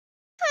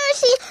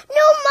horsey.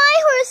 No, my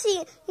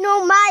horsey.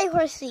 No, my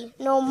horsey.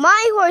 No,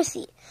 my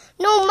horsey.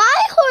 No,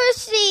 my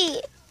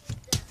horsey.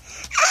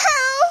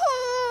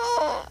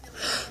 Ow.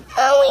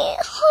 Owie,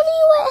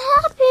 honey, what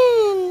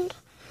happened?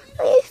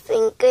 I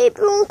think I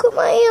broke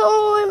my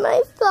arm.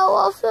 I fell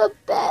off the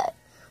bed.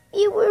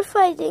 We were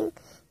fighting.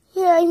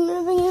 Here, I'm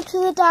moving you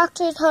to the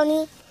doctor's,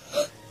 honey.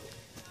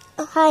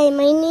 Hi,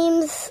 my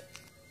name's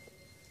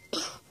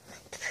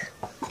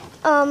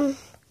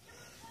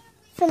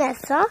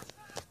Vanessa.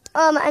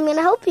 I'm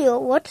gonna help you.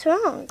 What's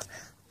wrong?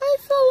 I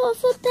fell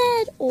off the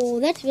bed. Oh,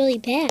 that's really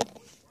bad.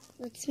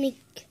 Let's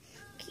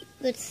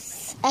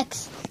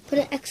put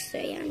an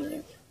X-ray on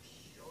you.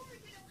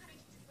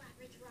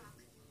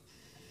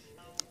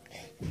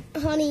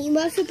 Honey, you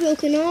must have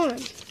broken an arm.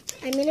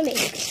 I'm gonna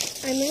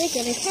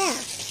get a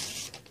cast.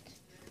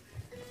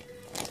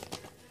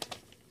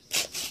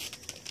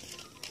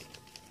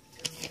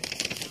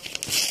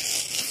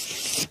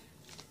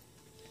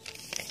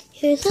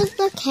 Here's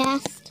the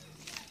cast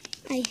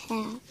I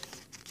have.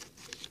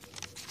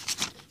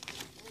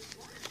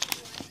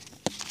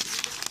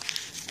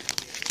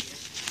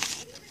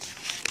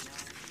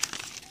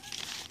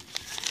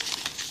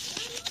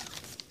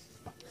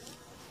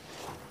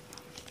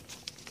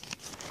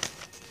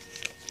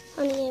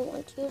 Honey, I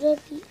want you to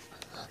be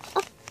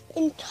up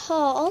and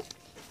tall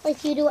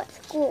like you do at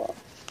school.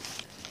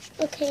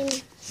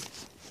 Okay.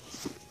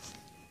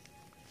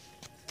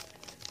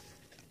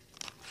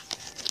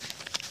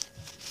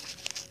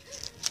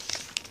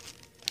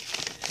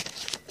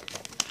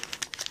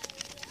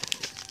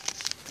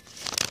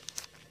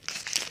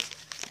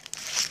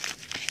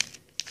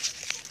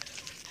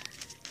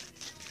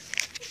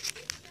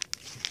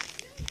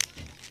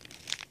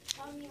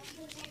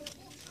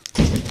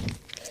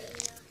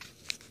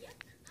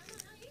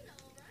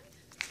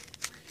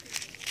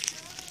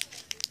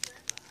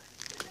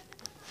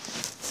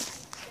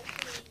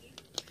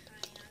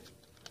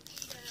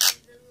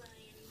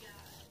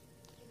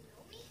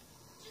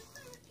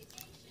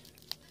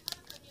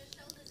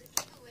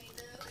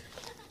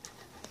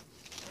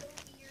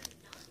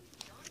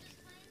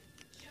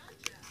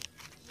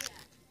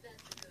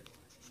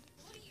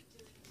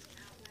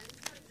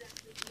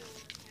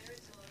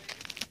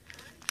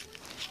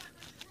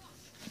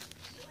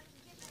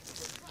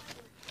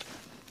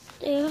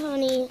 There,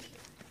 honey.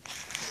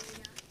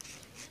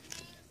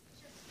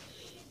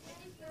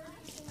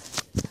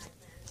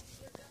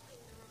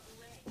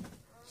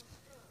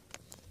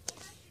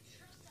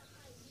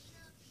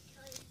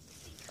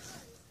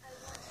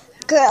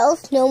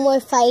 Girls, no more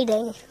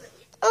fighting.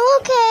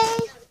 Okay.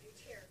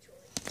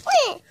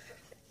 Wait,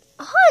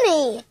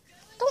 honey,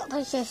 don't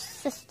push your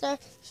sister.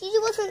 She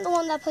wasn't the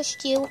one that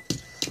pushed you.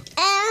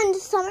 And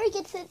Summer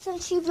gets it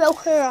since she broke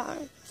her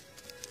arm.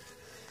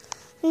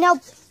 Now,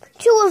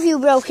 two of you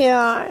broke your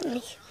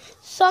arms.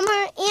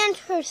 Summer and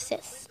her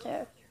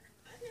sister.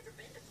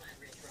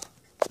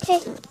 Okay.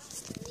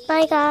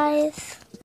 Bye, guys.